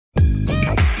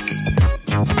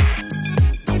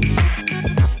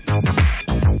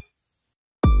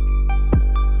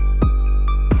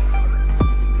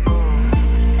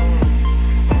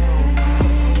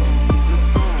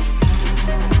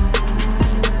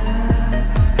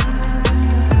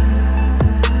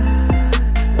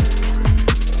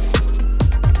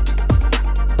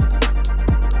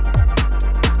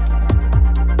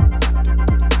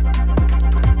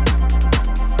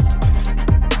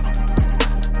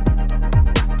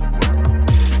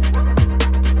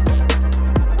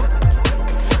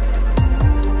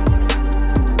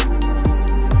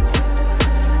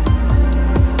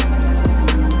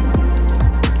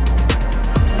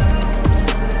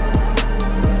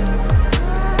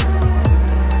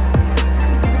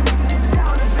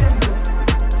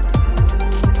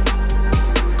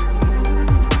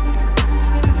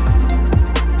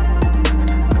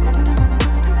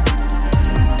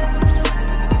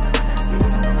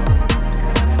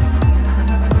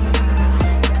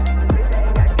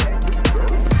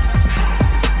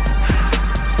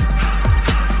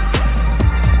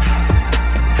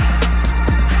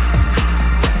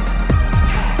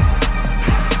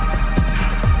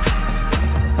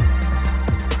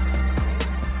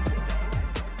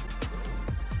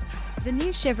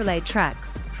new Chevrolet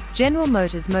Trax, General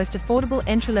Motors' most affordable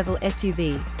entry-level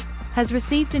SUV, has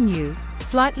received a new,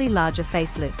 slightly larger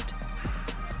facelift.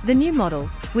 The new model,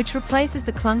 which replaces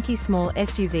the clunky small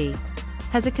SUV,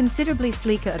 has a considerably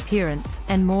sleeker appearance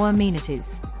and more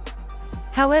amenities.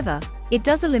 However, it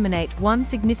does eliminate one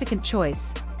significant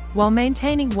choice, while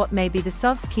maintaining what may be the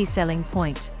SUV's key selling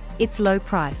point, its low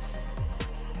price.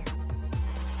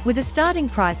 With a starting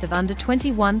price of under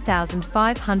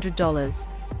 $21,500,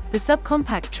 the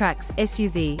subcompact Trax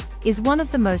SUV is one of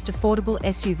the most affordable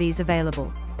SUVs available.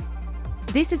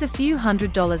 This is a few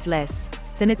 $100s less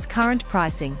than its current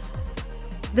pricing.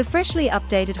 The freshly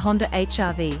updated Honda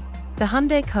HR-V, the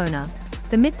Hyundai Kona,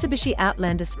 the Mitsubishi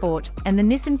Outlander Sport, and the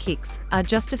Nissan Kicks are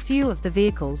just a few of the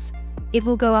vehicles it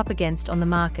will go up against on the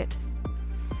market.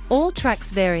 All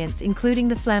Trax variants, including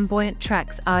the flamboyant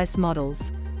Trax IS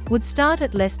models, would start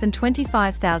at less than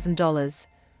 $25,000,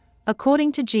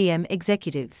 according to GM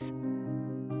executives.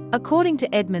 According to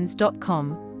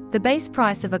Edmunds.com, the base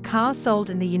price of a car sold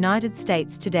in the United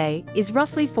States today is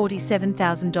roughly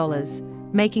 $47,000,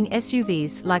 making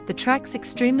SUVs like the Trax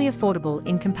extremely affordable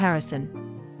in comparison.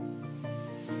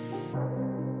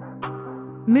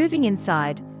 Moving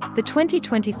inside, the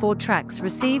 2024 Trax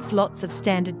receives lots of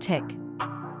standard tech.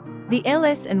 The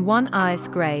LS and 1 IS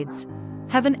grades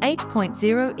have an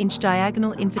 8.0-inch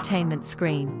diagonal infotainment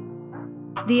screen.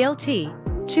 The LT,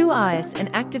 2 IS an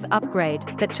active upgrade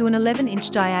that to an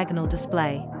 11-inch diagonal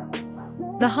display.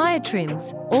 The higher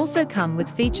trims also come with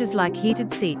features like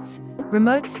heated seats,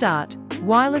 remote start,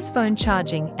 wireless phone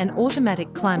charging, and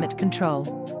automatic climate control.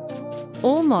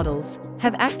 All models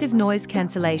have active noise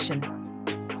cancellation.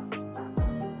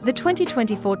 The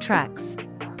 2024 Trax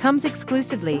comes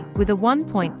exclusively with a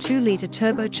 1.2-liter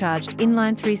turbocharged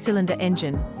inline 3-cylinder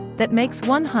engine that makes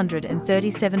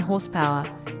 137 horsepower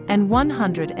and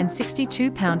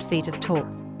 162 pound-feet of torque.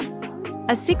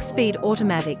 A 6-speed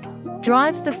automatic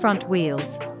drives the front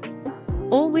wheels.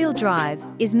 All-wheel drive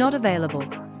is not available.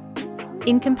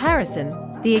 In comparison,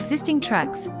 the existing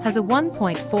Trax has a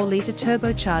 1.4-liter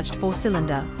turbocharged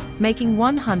 4-cylinder, making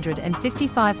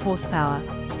 155 horsepower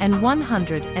and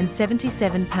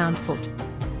 177 pound-foot.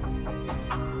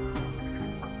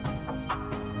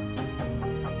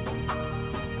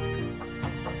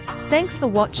 Thanks for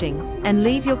watching, and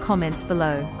leave your comments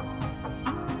below.